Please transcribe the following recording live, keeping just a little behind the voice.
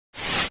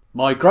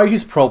My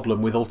greatest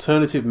problem with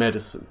alternative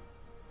medicine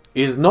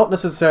is not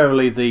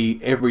necessarily the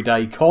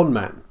everyday con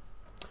man,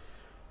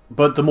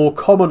 but the more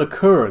common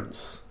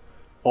occurrence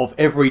of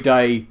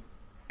everyday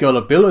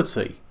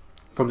gullibility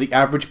from the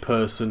average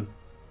person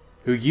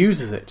who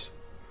uses it.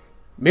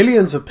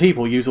 Millions of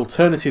people use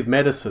alternative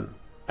medicine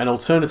and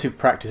alternative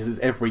practices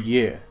every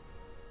year,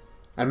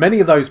 and many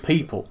of those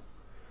people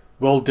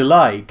will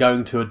delay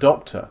going to a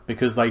doctor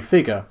because they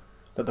figure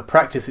that the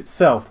practice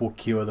itself will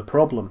cure the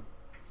problem.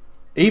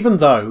 Even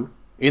though,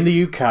 in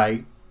the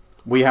UK,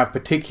 we have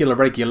particular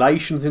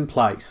regulations in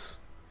place,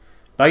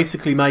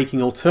 basically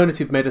making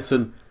alternative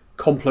medicine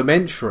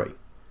complementary,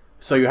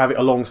 so you have it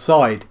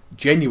alongside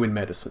genuine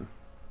medicine,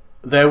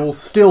 there will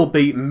still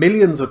be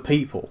millions of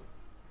people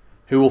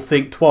who will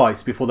think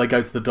twice before they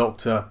go to the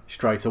doctor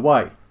straight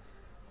away.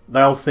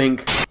 They'll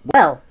think,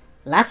 well,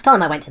 last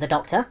time I went to the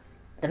doctor,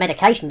 the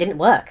medication didn't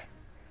work.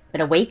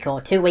 But a week or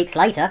 2 weeks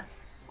later,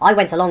 I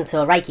went along to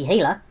a Reiki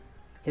healer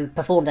who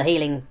performed a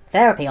healing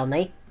therapy on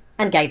me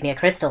and gave me a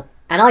crystal,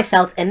 and I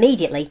felt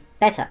immediately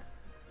better.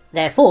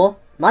 Therefore,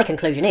 my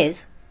conclusion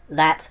is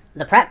that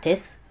the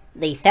practice,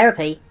 the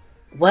therapy,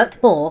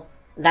 worked more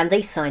than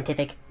the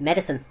scientific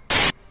medicine.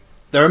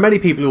 There are many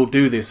people who will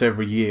do this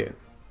every year.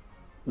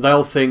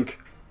 They'll think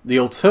the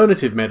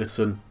alternative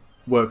medicine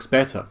works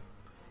better.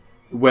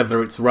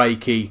 Whether it's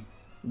Reiki,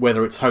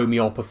 whether it's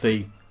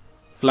homeopathy,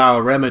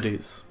 flower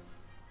remedies,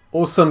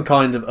 or some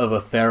kind of other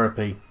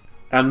therapy.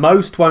 And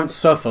most won't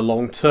suffer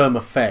long-term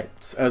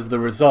effects as the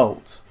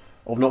result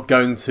of not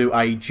going to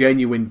a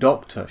genuine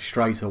doctor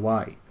straight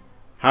away.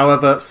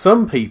 However,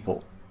 some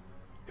people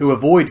who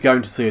avoid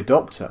going to see a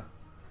doctor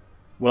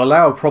will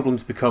allow a problem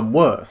to become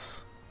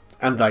worse,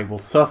 and they will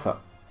suffer.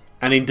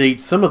 And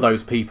indeed, some of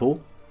those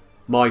people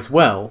might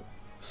well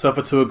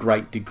suffer to a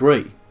great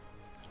degree.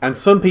 And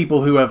some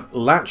people who have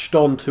latched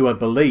on to a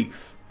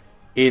belief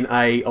in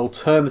an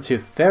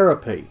alternative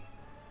therapy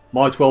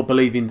might well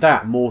believe in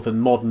that more than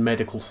modern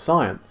medical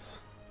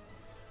science,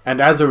 and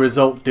as a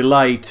result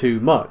delay too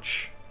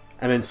much,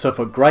 and then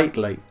suffer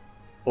greatly,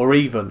 or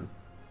even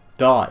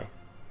die.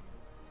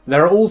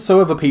 There are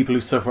also other people who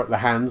suffer at the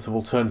hands of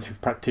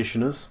alternative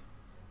practitioners.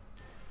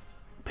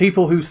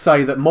 People who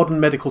say that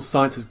modern medical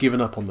science has given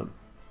up on them.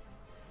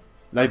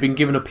 They've been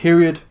given a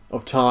period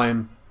of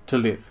time to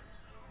live.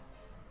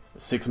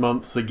 6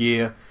 months, a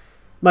year,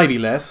 maybe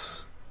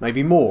less,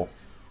 maybe more.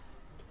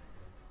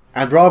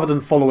 And rather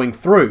than following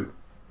through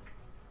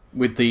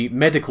with the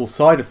medical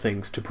side of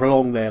things to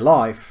prolong their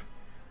life,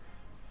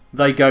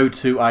 they go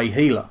to a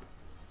healer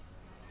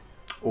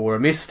or a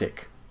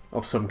mystic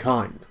of some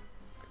kind.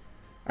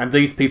 And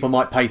these people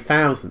might pay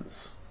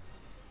thousands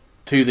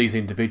to these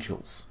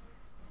individuals.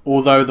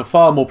 Although the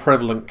far more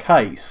prevalent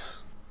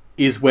case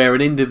is where an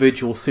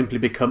individual simply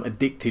become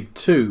addicted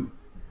to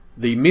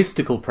the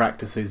mystical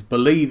practices,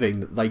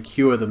 believing that they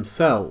cure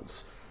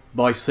themselves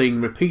by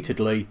seeing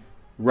repeatedly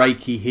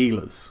Reiki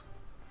healers.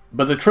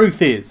 But the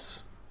truth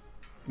is,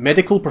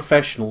 medical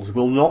professionals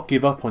will not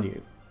give up on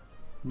you,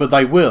 but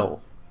they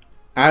will,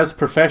 as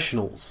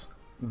professionals,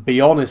 be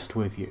honest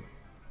with you.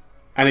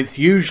 And it's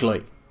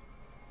usually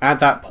at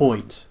that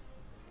point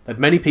that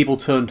many people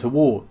turn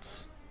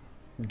towards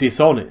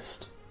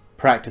dishonest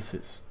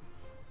practices.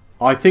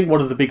 I think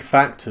one of the big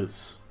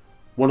factors,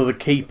 one of the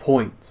key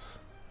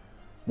points,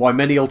 why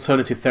many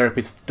alternative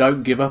therapists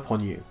don't give up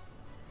on you,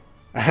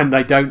 and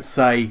they don't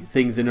say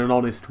things in an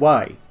honest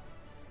way,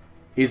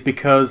 is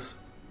because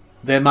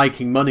they're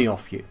making money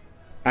off you.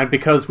 And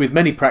because with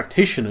many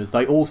practitioners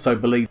they also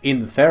believe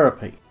in the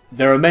therapy.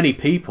 There are many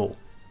people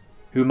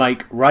who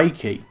make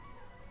Reiki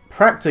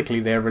practically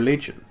their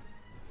religion.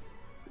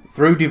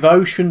 Through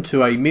devotion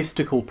to a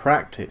mystical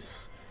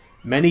practice,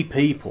 many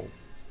people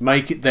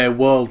make it their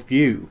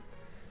worldview,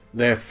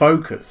 their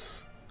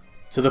focus,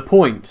 to the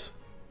point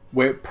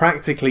where it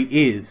practically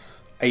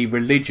is a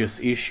religious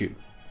issue.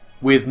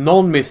 With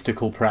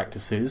non-mystical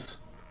practices,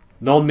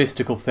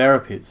 non-mystical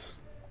therapies,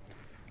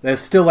 there's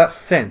still that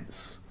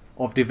sense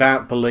of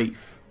devout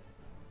belief.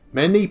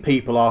 Many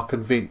people are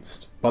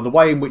convinced by the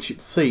way in which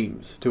it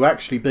seems to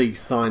actually be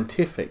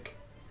scientific.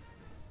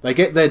 They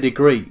get their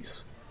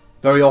degrees,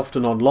 very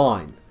often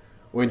online,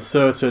 or in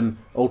certain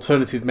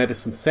alternative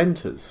medicine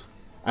centres,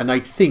 and they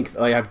think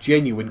that they have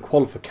genuine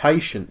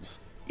qualifications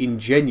in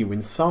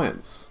genuine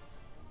science.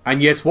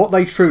 And yet what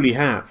they truly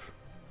have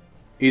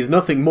is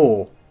nothing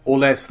more or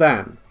less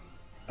than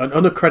an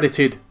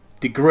unaccredited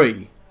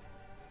degree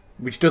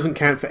which doesn't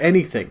count for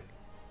anything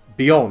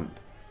beyond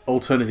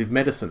alternative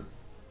medicine.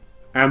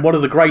 And one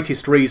of the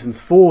greatest reasons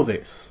for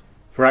this,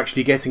 for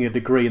actually getting a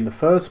degree in the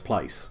first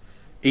place,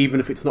 even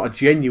if it's not a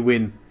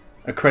genuine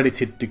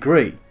accredited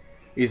degree,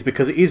 is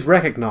because it is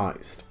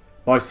recognised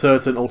by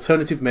certain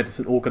alternative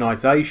medicine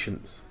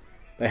organisations.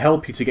 They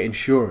help you to get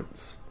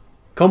insurance.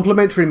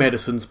 Complementary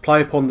medicines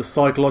play upon the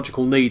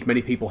psychological need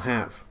many people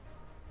have.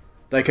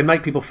 They can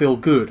make people feel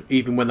good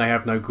even when they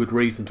have no good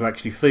reason to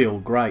actually feel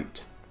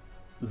great.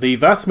 The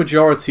vast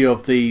majority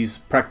of these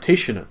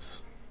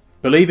practitioners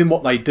believe in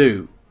what they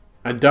do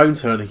and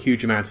don't earn a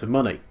huge amount of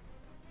money.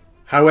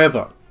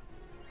 However,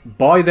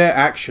 by their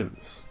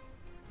actions,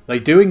 They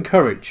do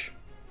encourage,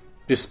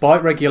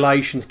 despite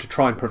regulations to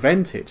try and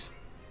prevent it,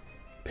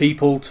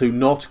 people to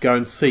not go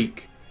and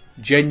seek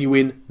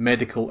genuine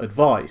medical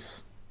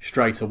advice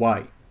straight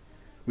away,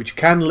 which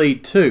can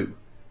lead to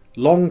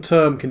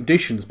long-term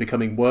conditions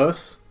becoming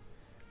worse,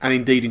 and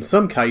indeed in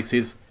some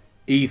cases,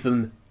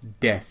 even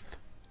death.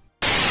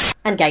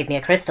 And gave me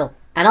a crystal,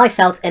 and I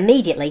felt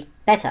immediately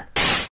better.